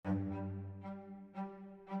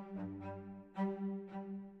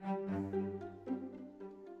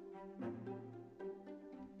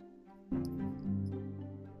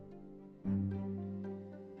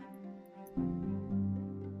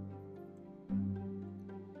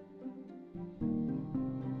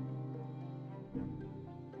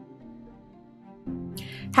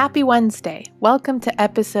Happy Wednesday. Welcome to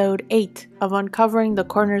episode 8 of Uncovering the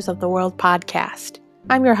Corners of the World podcast.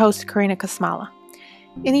 I'm your host, Karina Kasmala.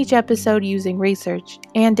 In each episode, using research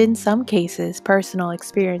and in some cases, personal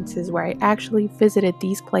experiences where I actually visited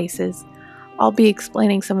these places, I'll be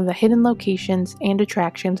explaining some of the hidden locations and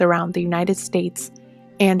attractions around the United States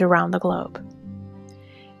and around the globe.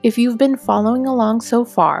 If you've been following along so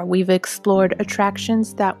far, we've explored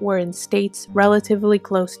attractions that were in states relatively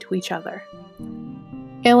close to each other.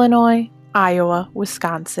 Illinois, Iowa,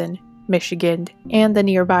 Wisconsin, Michigan, and the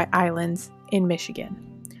nearby islands in Michigan.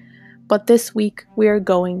 But this week, we are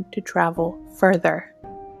going to travel further,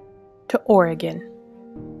 to Oregon.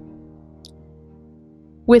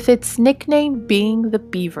 With its nickname being the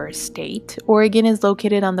Beaver State, Oregon is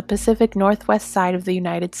located on the Pacific Northwest side of the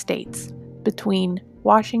United States, between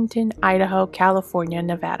Washington, Idaho, California, and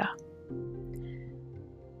Nevada.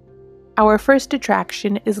 Our first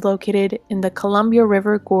attraction is located in the Columbia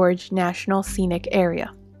River Gorge National Scenic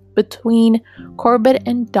Area. Between Corbett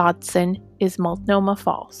and Dodson is Multnomah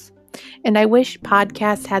Falls. And I wish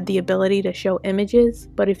podcasts had the ability to show images,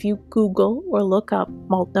 but if you Google or look up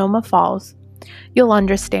Multnomah Falls, you'll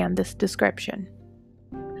understand this description.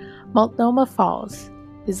 Multnomah Falls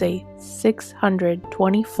is a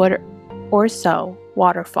 620-foot or so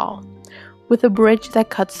waterfall with a bridge that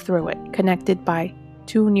cuts through it, connected by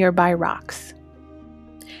 2 nearby rocks.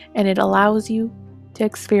 And it allows you to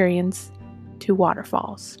experience 2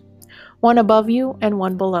 waterfalls, one above you and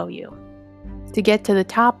one below you. To get to the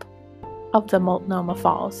top of the Multnomah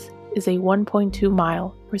Falls is a 1.2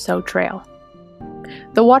 mile or so trail.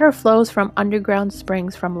 The water flows from underground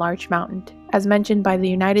springs from Larch Mountain, as mentioned by the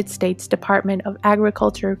United States Department of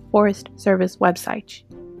Agriculture Forest Service website.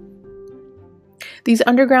 These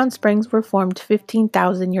underground springs were formed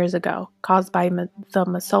 15,000 years ago, caused by the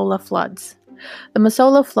Missoula floods. The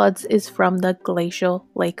Missoula floods is from the glacial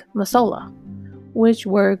Lake Missoula, which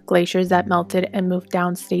were glaciers that melted and moved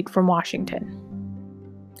downstate from Washington.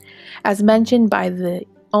 As mentioned by the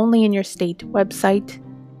Only in Your State website,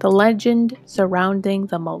 the legend surrounding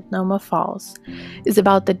the Multnomah Falls is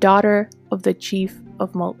about the daughter of the chief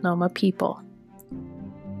of Multnomah people,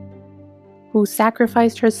 who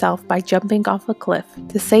sacrificed herself by jumping off a cliff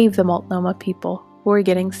to save the Multnomah people who were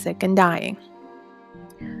getting sick and dying.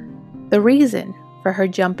 The reason for her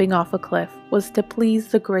jumping off a cliff was to please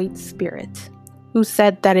the Great Spirit, who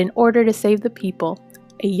said that in order to save the people,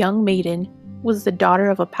 a young maiden who was the daughter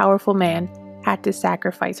of a powerful man had to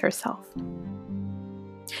sacrifice herself.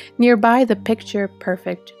 Nearby the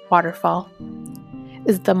picture-perfect waterfall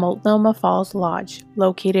is the Multnomah Falls Lodge,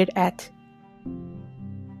 located at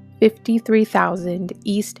 53,000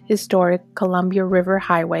 East Historic Columbia River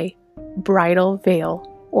Highway, Bridal Veil,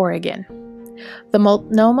 Oregon. The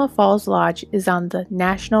Multnomah Falls Lodge is on the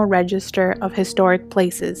National Register of Historic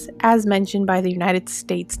Places, as mentioned by the United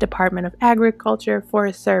States Department of Agriculture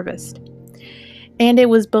Forest Service, and it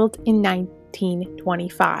was built in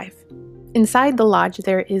 1925. Inside the lodge,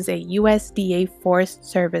 there is a USDA Forest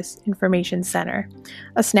Service Information Center,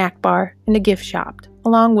 a snack bar, and a gift shop,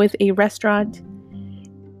 along with a restaurant,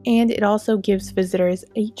 and it also gives visitors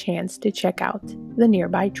a chance to check out the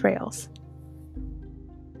nearby trails.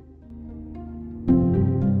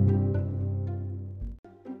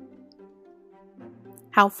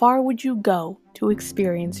 How far would you go to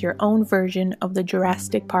experience your own version of the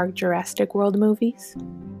Jurassic Park Jurassic World movies?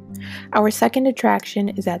 Our second attraction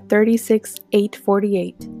is at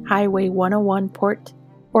 36848 Highway 101 Port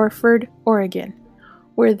Orford, Oregon,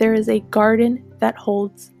 where there is a garden that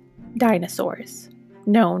holds dinosaurs,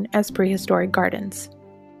 known as Prehistoric Gardens.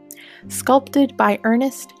 Sculpted by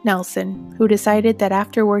Ernest Nelson, who decided that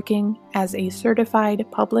after working as a certified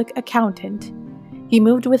public accountant, he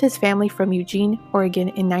moved with his family from Eugene, Oregon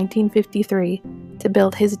in 1953 to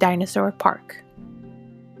build his dinosaur park,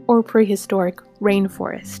 or prehistoric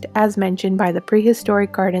rainforest, as mentioned by the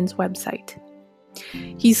Prehistoric Gardens website.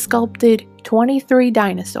 He sculpted 23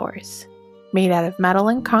 dinosaurs made out of metal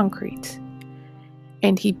and concrete,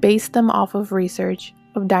 and he based them off of research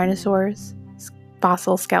of dinosaurs'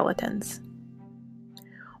 fossil skeletons.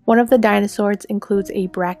 One of the dinosaurs includes a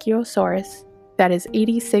Brachiosaurus that is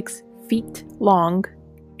 86 feet long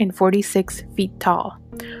and 46 feet tall,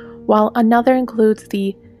 while another includes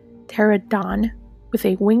the Pteranodon with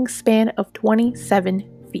a wingspan of 27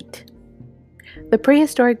 feet. The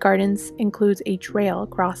Prehistoric Gardens includes a trail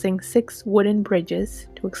crossing 6 wooden bridges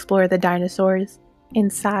to explore the dinosaurs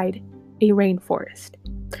inside a rainforest.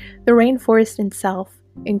 The rainforest itself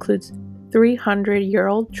includes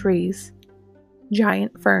 300-year-old trees,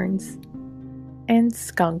 giant ferns, and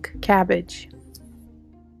skunk cabbage.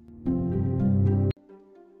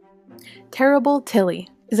 Terrible Tilly,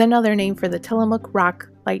 is another name for the Tillamook Rock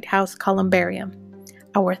Lighthouse Columbarium,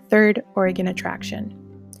 our third Oregon attraction.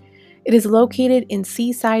 It is located in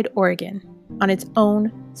Seaside, Oregon, on its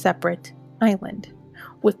own separate island.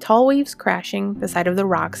 With tall waves crashing the side of the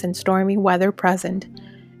rocks and stormy weather present,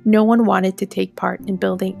 no one wanted to take part in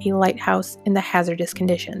building a lighthouse in the hazardous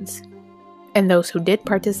conditions. And those who did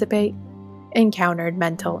participate encountered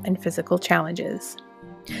mental and physical challenges.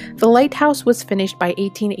 The lighthouse was finished by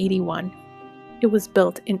 1881. It was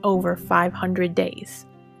built in over 500 days.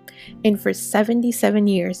 And for 77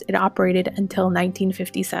 years, it operated until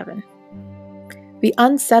 1957. The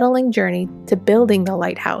unsettling journey to building the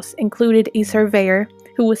lighthouse included a surveyor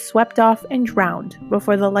who was swept off and drowned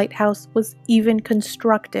before the lighthouse was even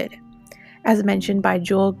constructed, as mentioned by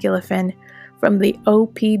Joel Gilliffin from the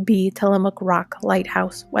OPB Tillamook Rock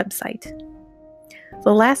Lighthouse website.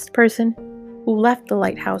 The last person who left the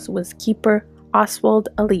lighthouse was keeper Oswald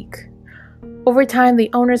Aleek. Over time,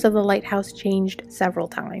 the owners of the lighthouse changed several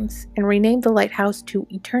times and renamed the lighthouse to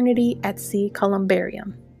Eternity at Sea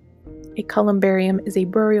Columbarium. A columbarium is a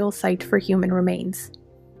burial site for human remains.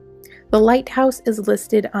 The lighthouse is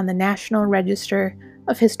listed on the National Register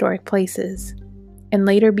of Historic Places and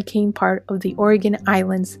later became part of the Oregon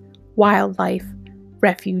Islands Wildlife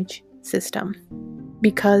Refuge System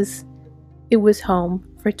because it was home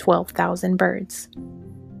for 12,000 birds.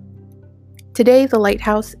 Today, the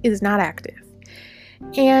lighthouse is not active,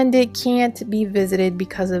 and it can't be visited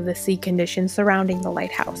because of the sea conditions surrounding the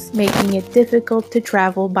lighthouse, making it difficult to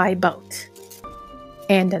travel by boat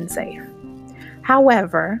and unsafe.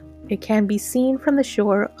 However, it can be seen from the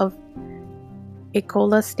shore of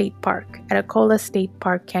Ecola State Park at Ecola State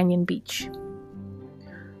Park Canyon Beach.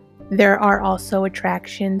 There are also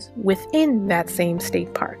attractions within that same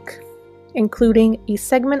state park, including a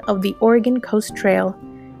segment of the Oregon Coast Trail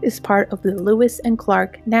is part of the Lewis and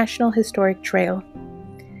Clark National Historic Trail.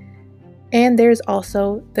 And there's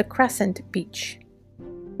also the Crescent Beach,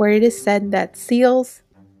 where it is said that seals,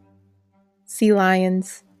 sea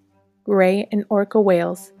lions, gray and orca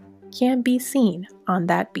whales can be seen on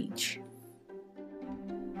that beach.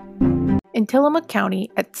 In Tillamook County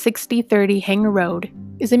at 6030 Hangar Road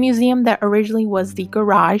is a museum that originally was the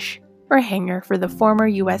garage or hangar for the former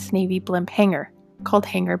U.S. Navy blimp hangar, called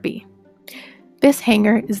Hangar B. This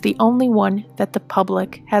hangar is the only one that the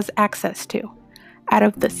public has access to, out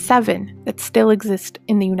of the 7 that still exist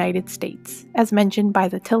in the United States, as mentioned by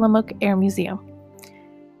the Tillamook Air Museum.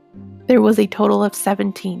 There was a total of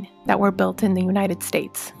 17 that were built in the United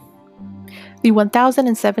States. The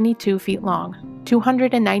 1,072 feet long,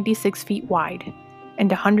 296 feet wide, and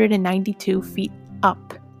 192 feet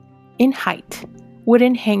up in height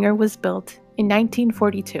wooden hangar was built in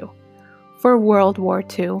 1942 for World War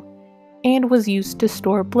II and was used to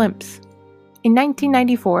store blimps. In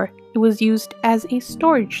 1994, it was used as a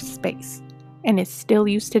storage space and is still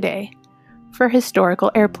used today for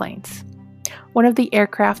historical airplanes. One of the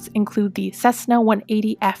aircrafts include the Cessna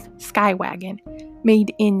 180F Skywagon,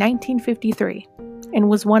 made in 1953, and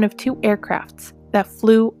was one of 2 aircrafts that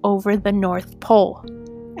flew over the North Pole,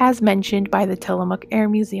 as mentioned by the Tillamook Air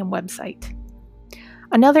Museum website.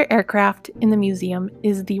 Another aircraft in the museum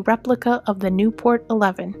is the replica of the Nieuport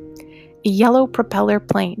 11, a yellow propeller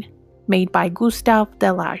plane made by Gustave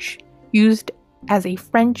Delage, used as a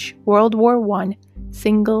French World War I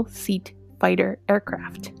single-seat fighter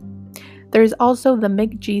aircraft. There is also the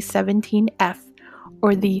MiG-G17F,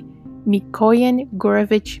 or the Mikoyan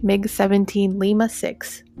Gurevich MiG-17 Lima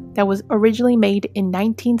 6, that was originally made in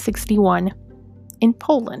 1961 in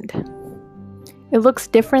Poland. It looks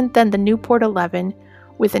different than the Nieuport 11,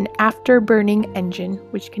 with an afterburning engine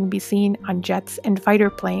which can be seen on jets and fighter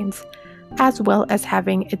planes, as well as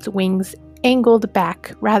having its wings angled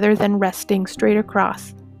back rather than resting straight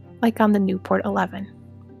across, like on the Nieuport 11.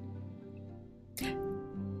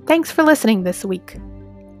 Thanks for listening this week.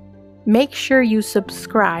 Make sure you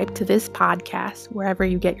subscribe to this podcast wherever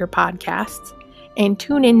you get your podcasts, and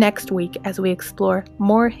tune in next week as we explore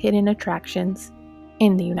more hidden attractions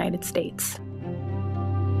in the United States.